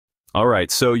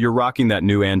Alright, so you're rocking that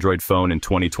new Android phone in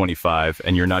 2025,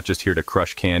 and you're not just here to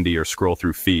crush candy or scroll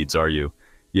through feeds, are you?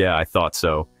 Yeah, I thought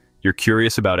so. You're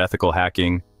curious about ethical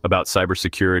hacking, about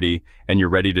cybersecurity, and you're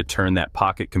ready to turn that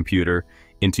pocket computer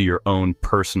into your own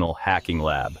personal hacking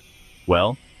lab.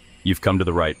 Well, you've come to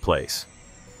the right place.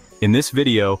 In this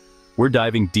video, we're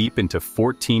diving deep into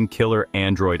 14 killer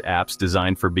Android apps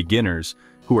designed for beginners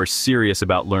who are serious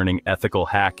about learning ethical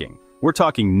hacking. We're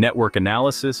talking network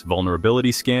analysis,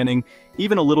 vulnerability scanning,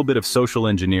 even a little bit of social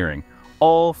engineering,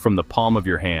 all from the palm of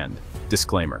your hand.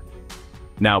 Disclaimer.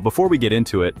 Now, before we get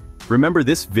into it, remember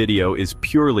this video is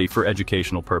purely for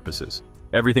educational purposes.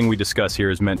 Everything we discuss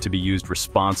here is meant to be used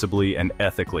responsibly and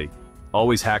ethically.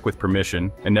 Always hack with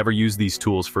permission, and never use these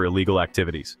tools for illegal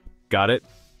activities. Got it?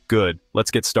 Good.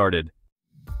 Let's get started.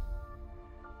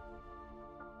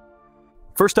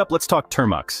 First up, let's talk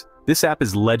Termux. This app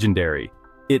is legendary.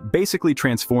 It basically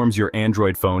transforms your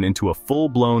Android phone into a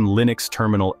full-blown Linux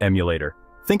terminal emulator.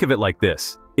 Think of it like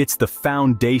this. It's the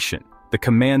foundation, the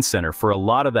command center for a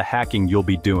lot of the hacking you'll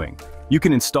be doing. You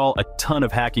can install a ton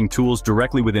of hacking tools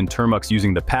directly within Termux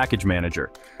using the package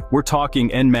manager. We're talking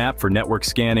Nmap for network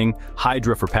scanning,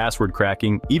 Hydra for password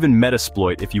cracking, even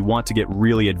Metasploit if you want to get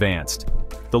really advanced.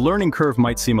 The learning curve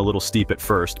might seem a little steep at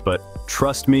first, but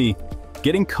trust me,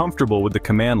 getting comfortable with the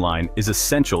command line is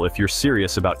essential if you're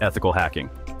serious about ethical hacking.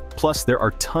 Plus, there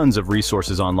are tons of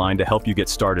resources online to help you get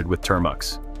started with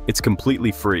Termux. It's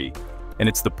completely free, and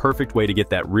it's the perfect way to get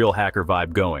that real hacker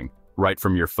vibe going, right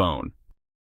from your phone.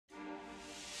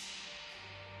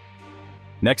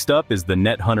 Next up is the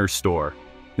NetHunter Store.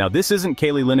 Now, this isn't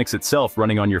Kali Linux itself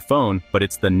running on your phone, but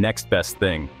it's the next best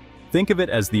thing. Think of it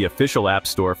as the official app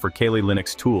store for Kali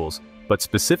Linux tools, but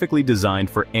specifically designed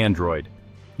for Android.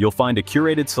 You'll find a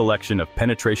curated selection of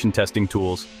penetration testing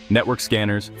tools, network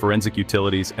scanners, forensic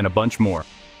utilities, and a bunch more,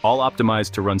 all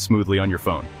optimized to run smoothly on your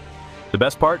phone. The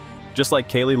best part? Just like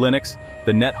Kali Linux,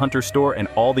 the NetHunter Store and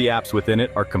all the apps within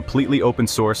it are completely open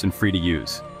source and free to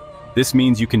use. This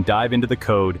means you can dive into the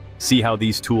code, see how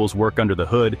these tools work under the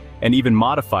hood, and even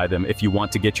modify them if you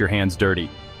want to get your hands dirty.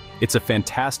 It's a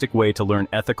fantastic way to learn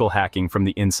ethical hacking from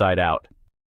the inside out.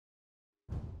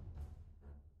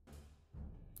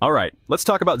 Alright, let's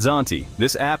talk about Zanti.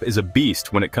 This app is a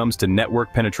beast when it comes to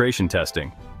network penetration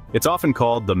testing. It's often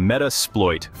called the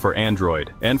Metasploit for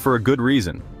Android, and for a good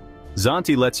reason.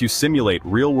 Zanti lets you simulate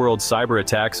real-world cyber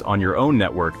attacks on your own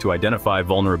network to identify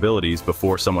vulnerabilities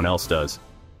before someone else does.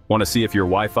 Want to see if your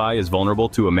Wi-Fi is vulnerable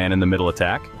to a man-in-the-middle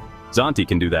attack? Zanti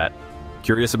can do that.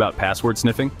 Curious about password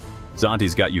sniffing?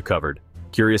 Zanti's got you covered.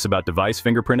 Curious about device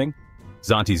fingerprinting?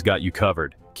 Zanti's got you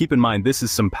covered. Keep in mind this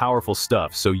is some powerful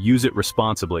stuff, so use it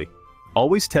responsibly.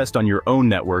 Always test on your own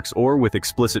networks or with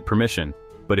explicit permission.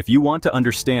 But if you want to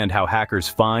understand how hackers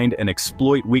find and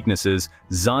exploit weaknesses,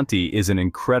 Zanti is an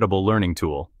incredible learning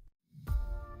tool.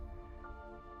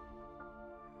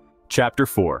 Chapter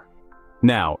 4.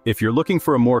 Now, if you're looking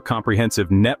for a more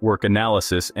comprehensive network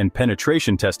analysis and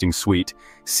penetration testing suite,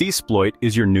 cSploit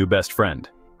is your new best friend.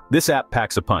 This app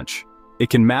packs a punch. It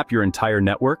can map your entire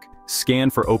network, scan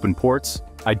for open ports,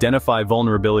 identify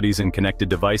vulnerabilities in connected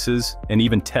devices, and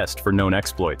even test for known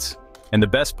exploits. And the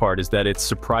best part is that it's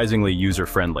surprisingly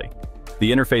user-friendly.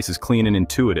 The interface is clean and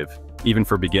intuitive, even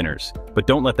for beginners. But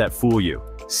don't let that fool you.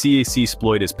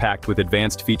 cSploit is packed with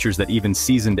advanced features that even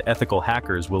seasoned ethical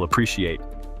hackers will appreciate.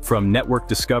 From network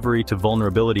discovery to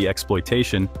vulnerability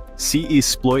exploitation,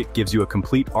 cSploit gives you a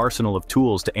complete arsenal of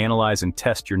tools to analyze and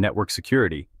test your network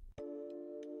security.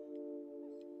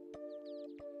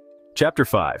 Chapter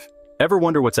 5. Ever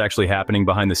wonder what's actually happening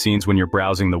behind the scenes when you're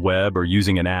browsing the web or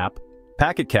using an app?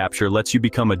 Packet Capture lets you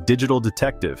become a digital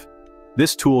detective.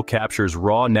 This tool captures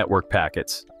raw network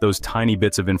packets, those tiny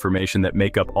bits of information that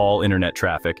make up all internet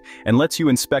traffic, and lets you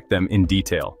inspect them in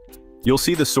detail. You'll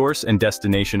see the source and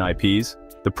destination IPs,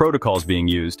 the protocols being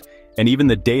used, and even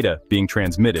the data being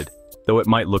transmitted, though it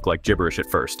might look like gibberish at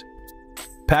first.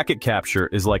 Packet Capture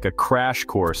is like a crash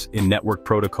course in network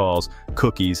protocols,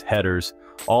 cookies, headers,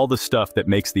 all the stuff that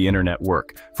makes the internet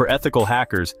work. For ethical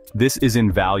hackers, this is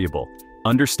invaluable.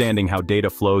 Understanding how data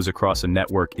flows across a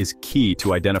network is key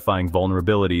to identifying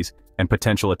vulnerabilities and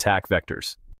potential attack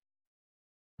vectors.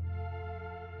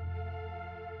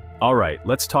 Alright,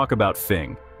 let's talk about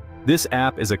Fing. This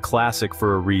app is a classic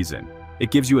for a reason. It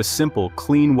gives you a simple,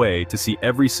 clean way to see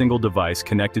every single device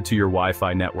connected to your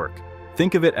Wi-Fi network.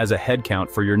 Think of it as a head count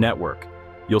for your network.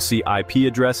 You'll see IP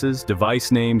addresses, device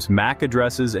names, MAC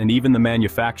addresses, and even the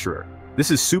manufacturer.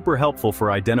 This is super helpful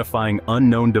for identifying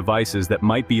unknown devices that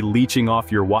might be leeching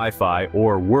off your Wi-Fi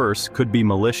or, worse, could be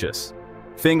malicious.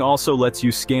 Fing also lets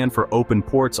you scan for open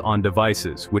ports on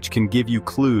devices, which can give you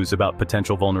clues about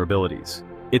potential vulnerabilities.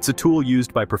 It's a tool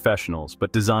used by professionals,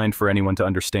 but designed for anyone to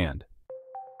understand.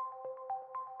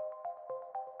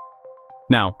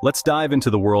 Now, let's dive into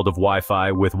the world of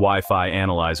Wi-Fi with WiFi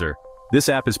Analyzer. This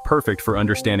app is perfect for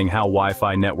understanding how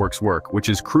Wi-Fi networks work, which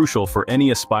is crucial for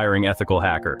any aspiring ethical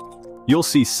hacker. You'll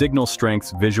see signal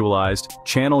strengths visualized,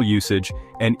 channel usage,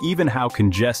 and even how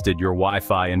congested your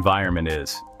Wi-Fi environment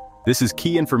is. This is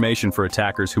key information for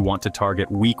attackers who want to target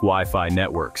weak Wi-Fi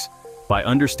networks. By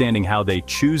understanding how they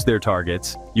choose their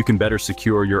targets, you can better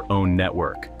secure your own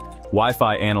network.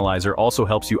 Wi-Fi Analyzer also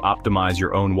helps you optimize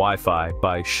your own Wi-Fi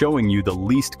by showing you the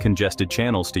least congested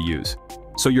channels to use.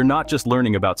 So you're not just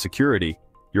learning about security,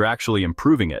 you're actually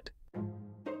improving it.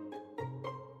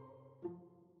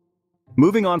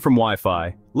 Moving on from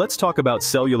Wi-Fi, let's talk about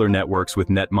cellular networks with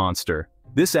NetMonster.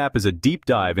 This app is a deep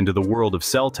dive into the world of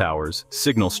cell towers,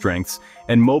 signal strengths,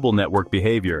 and mobile network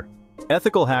behavior.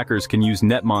 Ethical hackers can use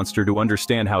NetMonster to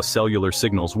understand how cellular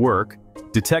signals work,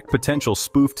 detect potential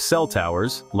spoofed cell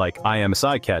towers, like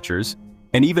IMSI catchers,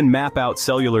 and even map out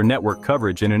cellular network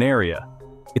coverage in an area.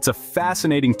 It's a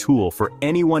fascinating tool for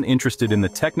anyone interested in the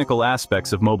technical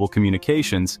aspects of mobile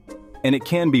communications, and it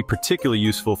can be particularly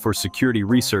useful for security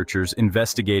researchers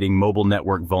investigating mobile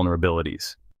network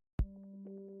vulnerabilities.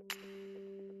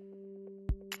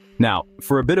 Now,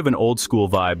 for a bit of an old-school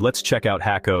vibe, let's check out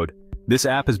Hackode. This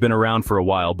app has been around for a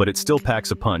while, but it still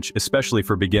packs a punch, especially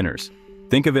for beginners.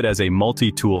 Think of it as a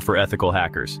multi-tool for ethical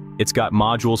hackers. It's got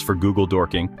modules for Google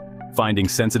dorking, finding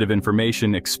sensitive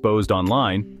information exposed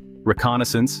online,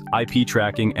 reconnaissance, IP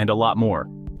tracking, and a lot more.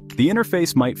 The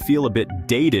interface might feel a bit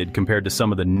dated compared to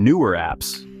some of the newer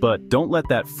apps, but don't let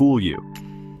that fool you.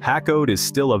 Hackode is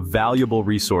still a valuable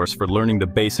resource for learning the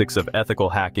basics of ethical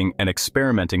hacking and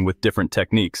experimenting with different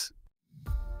techniques.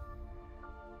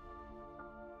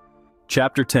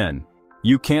 Chapter 10.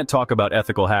 You can't talk about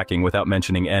ethical hacking without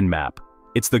mentioning Nmap.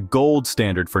 It's the gold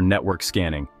standard for network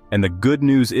scanning, and the good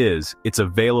news is, it's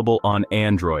available on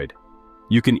Android.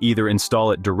 You can either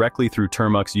install it directly through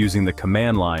Termux using the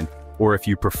command line, or if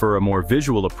you prefer a more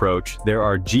visual approach, there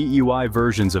are GUI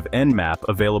versions of Nmap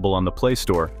available on the Play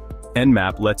Store.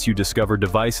 Nmap lets you discover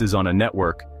devices on a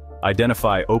network,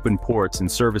 identify open ports and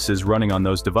services running on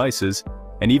those devices,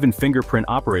 and even fingerprint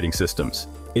operating systems.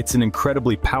 It's an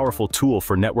incredibly powerful tool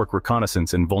for network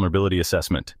reconnaissance and vulnerability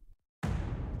assessment.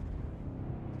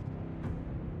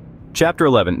 Chapter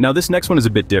 11. Now this next one is a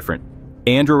bit different.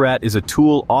 AndroRAT is a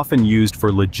tool often used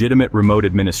for legitimate remote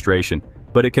administration,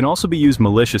 but it can also be used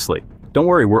maliciously. Don't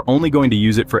worry, we're only going to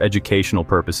use it for educational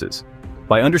purposes.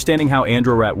 By understanding how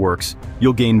AndroRAT works,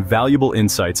 you'll gain valuable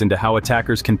insights into how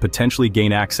attackers can potentially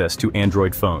gain access to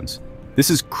Android phones. This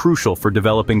is crucial for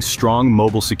developing strong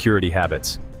mobile security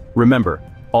habits. Remember,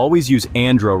 always use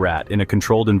AndroRAT in a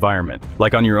controlled environment,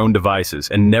 like on your own devices,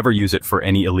 and never use it for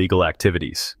any illegal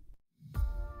activities.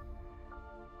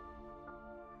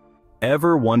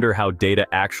 Ever wonder how data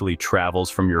actually travels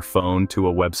from your phone to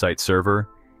a website server?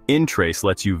 Intrace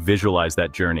lets you visualize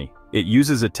that journey. It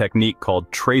uses a technique called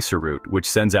tracer route, which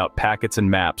sends out packets and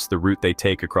maps the route they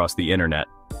take across the internet.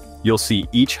 You'll see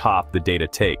each hop the data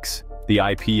takes, the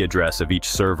IP address of each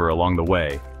server along the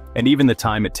way, and even the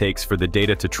time it takes for the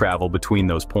data to travel between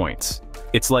those points.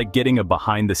 It's like getting a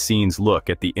behind-the-scenes look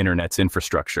at the internet's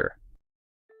infrastructure.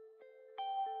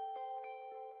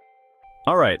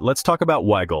 Alright, let's talk about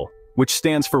WiGLE, which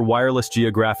stands for Wireless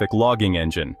Geographic Logging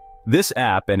Engine. This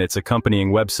app and its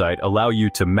accompanying website allow you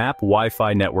to map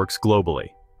Wi-Fi networks globally.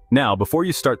 Now, before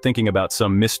you start thinking about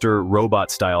some Mr.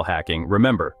 Robot-style hacking,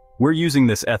 remember, we're using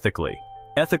this ethically.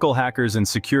 Ethical hackers and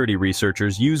security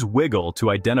researchers use WiGLE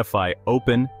to identify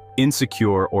open,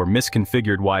 insecure, or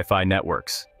misconfigured Wi-Fi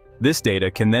networks. This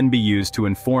data can then be used to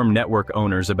inform network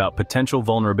owners about potential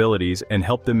vulnerabilities and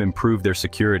help them improve their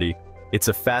security. It's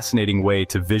a fascinating way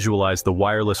to visualize the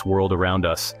wireless world around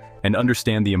us and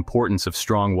understand the importance of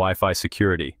strong Wi-Fi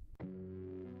security.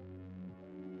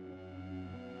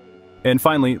 And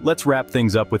finally, let's wrap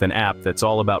things up with an app that's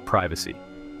all about privacy.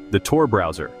 The Tor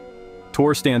Browser.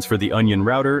 Tor stands for the Onion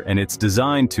Router, and it's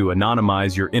designed to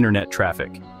anonymize your internet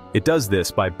traffic. It does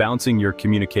this by bouncing your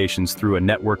communications through a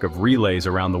network of relays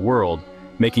around the world,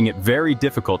 making it very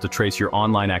difficult to trace your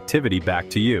online activity back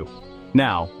to you.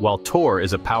 Now, while Tor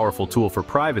is a powerful tool for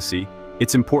privacy,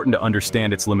 it's important to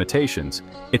understand its limitations.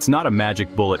 It's not a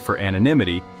magic bullet for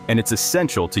anonymity, and it's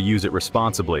essential to use it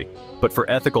responsibly. But for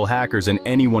ethical hackers and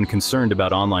anyone concerned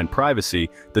about online privacy,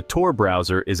 the Tor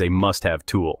browser is a must-have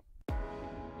tool.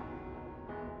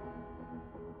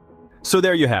 So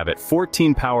there you have it,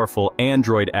 14 powerful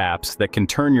Android apps that can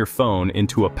turn your phone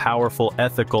into a powerful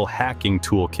ethical hacking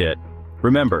toolkit.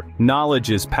 Remember,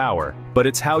 knowledge is power, but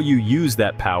it's how you use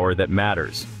that power that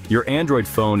matters. Your Android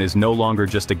phone is no longer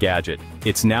just a gadget.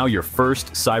 It's now your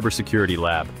first cybersecurity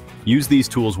lab. Use these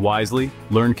tools wisely,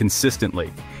 learn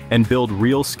consistently, and build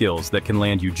real skills that can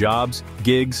land you jobs,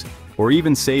 gigs, or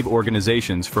even save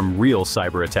organizations from real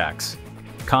cyber attacks.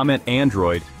 Comment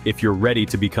Android if you're ready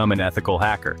to become an ethical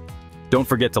hacker. Don't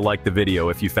forget to like the video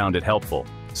if you found it helpful,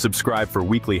 subscribe for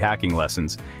weekly hacking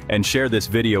lessons, and share this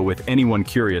video with anyone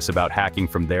curious about hacking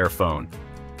from their phone.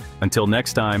 Until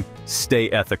next time, stay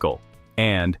ethical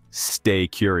and stay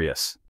curious.